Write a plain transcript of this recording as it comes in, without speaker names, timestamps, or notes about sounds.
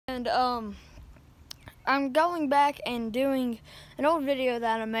and I'm going back and doing an old video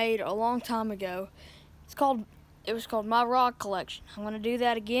that I made a long time ago. It was called My Rod Collection. I'm gonna do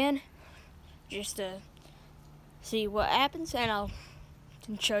that again, just to see what happens, and I'll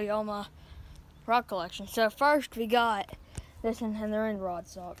show you all my rod collection. So first we got this one, and they're in rod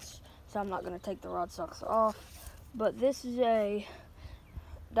socks, so I'm not gonna take the rod socks off. But this is a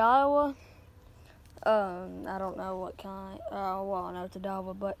Daiwa. I don't know what kind. Well, I know it's a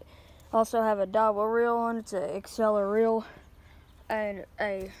Daiwa, but I also have a Daiwa reel on. It's an Exceller reel, and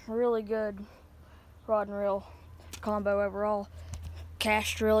a really good rod and reel combo overall.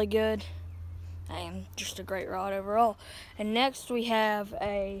 Cast really good, and just a great rod overall. And next we have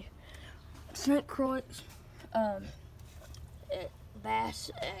a Snake Crunch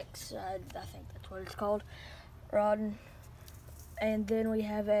Bass X. I think that's what it's called. Rod. And then we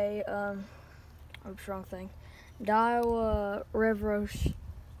have a wrong thing. Daiwa Revros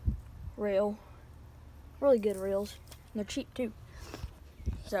reel. Really good reels. And they're cheap too.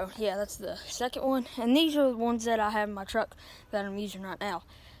 So yeah, that's the second one. And these are the ones that I have in my truck that I'm using right now.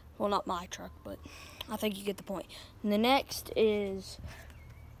 Well, not my truck, but I think you get the point. And the next is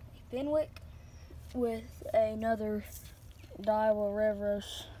a Fenwick with another Daiwa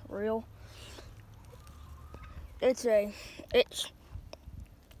Revros reel. It's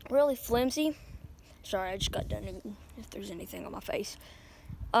really flimsy. Sorry, I just got done eating, if there's anything on my face.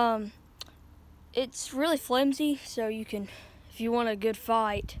 It's really flimsy, so you can, if you want a good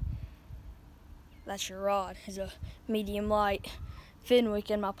fight, that's your rod. It's a medium light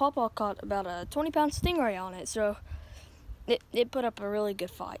Fenwick, and my pawpaw caught about a 20-pound stingray on it, so it put up a really good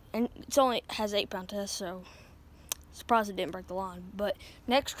fight. And it only has 8-pound test, so surprised it didn't break the line. But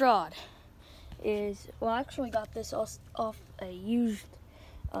next rod is, well, I actually got this off a used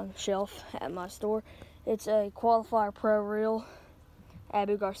shelf at my store. It's a Qualifier Pro reel,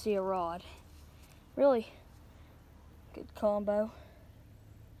 Abu Garcia rod. Really good combo.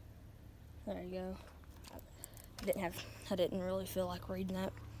 There you go. I didn't really feel like reading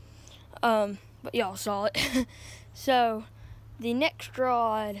that. But y'all saw it. So the next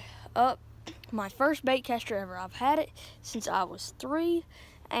rod up, my first bait caster ever. I've had it since I was 3,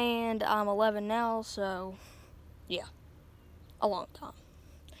 and I'm 11 now, so yeah, a long time.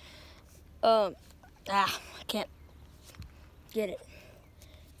 I can't get it.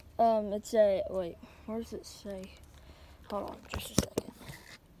 It's a, wait, where does it say? Hold on, just a second.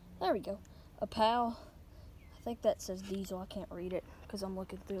 There we go. A PAL. I think that says diesel. I can't read it because I'm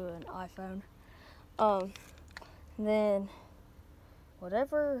looking through an iPhone. Then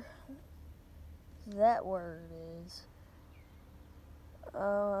whatever that word is,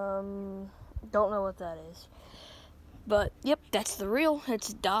 don't know what that is. But yep, that's the reel.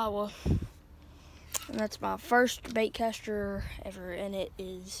 It's Daiwa. And that's my first bait caster ever, and it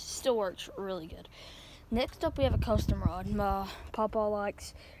still works really good. Next up, we have a custom rod. My pawpaw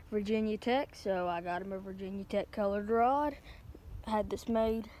likes Virginia Tech, so I got him a Virginia Tech colored rod. I had this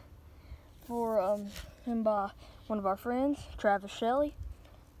made for him by one of our friends, Travis Shelley.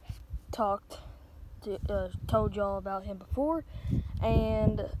 Told y'all about him before,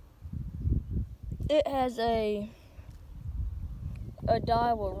 and it has a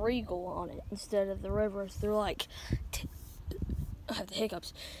Daiwa Regal on it instead of the Revros. They're like, I have the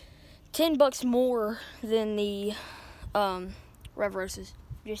hiccups, $10 more than the Revroses.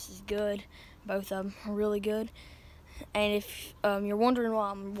 Just as good. Both of them are really good. And if you're wondering why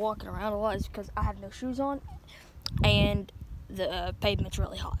I'm walking around a lot, it's because I have no shoes on and the pavement's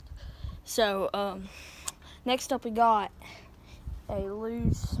really hot. So next up we got a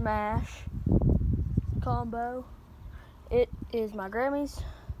Lew's Smash combo. It is my Grammy's,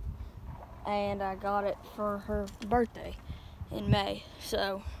 and I got it for her birthday in May.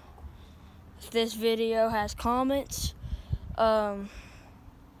 So if this video has comments, and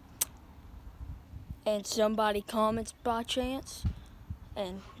somebody comments by chance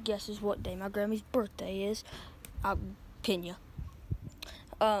and guesses what day my Grammy's birthday is, I'll pin you.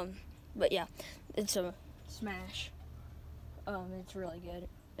 But yeah, it's a Smash. It's really good.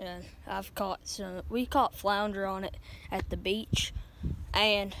 And we caught flounder on it at the beach.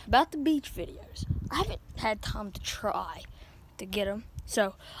 And about the beach videos, I haven't had time to try to get them,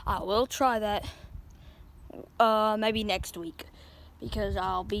 so I will try that maybe next week, because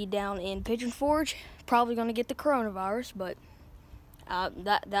I'll be down in Pigeon Forge, probably gonna get the coronavirus, but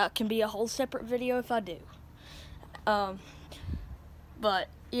that can be a whole separate video if I do. But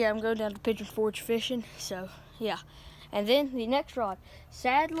yeah, I'm going down to Pigeon Forge fishing, so yeah. And then the next rod,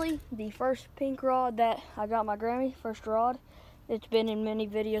 sadly, the first pink rod that I got my Grammy, first rod, it's been in many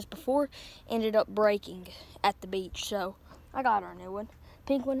videos before, ended up breaking at the beach, so I got our new one.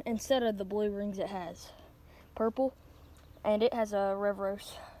 pink one instead of the blue rings. It has purple, and it has a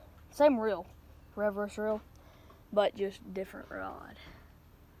Revros, same reel, Revros reel, but just different rod.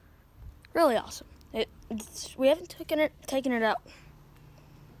 Really awesome. We haven't taken it out.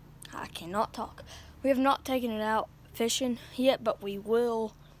 I cannot talk. We have not taken it out fishing yet, but we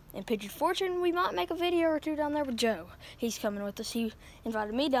will. In Pigeon Fortune, we might make a video or two down there with Joe. He's coming with us. He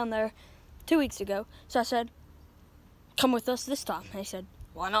invited me down there 2 weeks ago, so I said, come with us this time. And he said,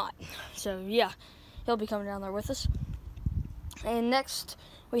 why not? So yeah, he'll be coming down there with us. And next,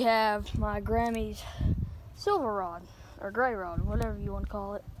 we have my Grammy's silver rod, or gray rod, whatever you want to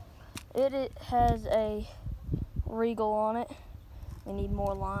call it. It has a Regal on it. We need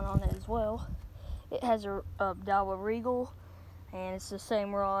more line on it as well. It has a Daiwa Regal, and it's the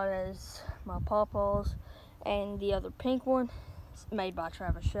same rod as my Pawpaws, and the other pink one is made by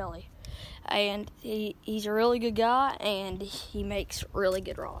Travis Shelley. And he's a really good guy, and he makes really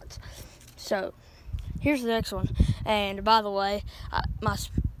good rods. So here's the next one. And by the way, my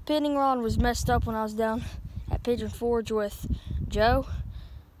spinning rod was messed up when I was down at Pigeon Forge with Joe.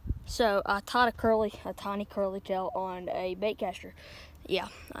 So I tied a tiny curly tail on a bait caster. Yeah,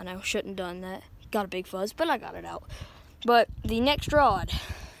 I know, shouldn't have done that. Got a big fuzz, but I got it out. But the next rod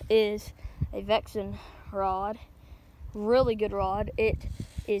is a Vexen rod. Really good rod. It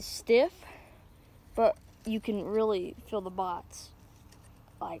is stiff, but you can really feel the bites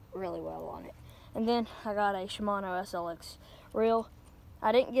like really well on it. And then I got a Shimano SLX reel.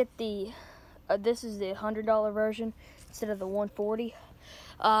 I didn't get the, this is the $100 version instead of the $140.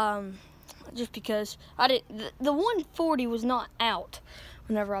 Just because the $140 was not out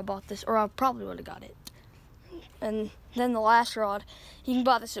whenever I bought this, or I probably would have got it. And then the last rod, you can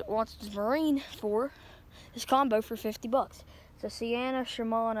buy this at Watson's Marine for this combo for $50. It's a Sienna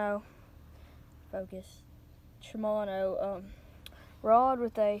Shimano, Shimano rod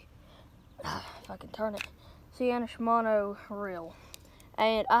with a, if I can turn it, Sienna Shimano reel.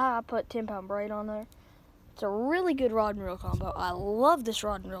 And I put 10-pound braid on there. It's a really good rod and reel combo. I love this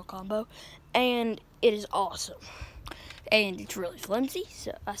rod and reel combo, and it is awesome. And it's really flimsy.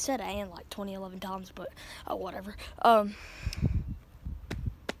 So I said "and" like 11 times, but whatever. Forgot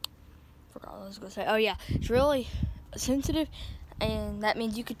what I was gonna say. Oh yeah, it's really sensitive, and that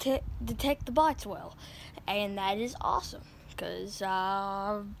means you could detect the bites well, and that is awesome. Cause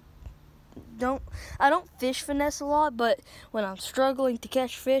I don't fish finesse a lot, but when I'm struggling to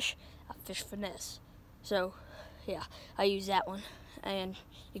catch fish, I fish finesse. So, yeah, I use that one, and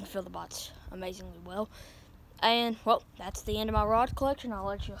you can feel the bites amazingly well. And, well, that's the end of my rod collection. I'll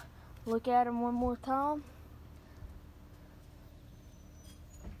let you look at them one more time.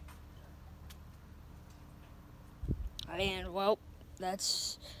 And, well, I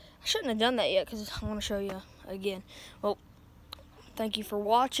shouldn't have done that yet because I want to show you again. Well, thank you for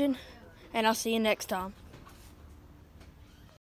watching, and I'll see you next time.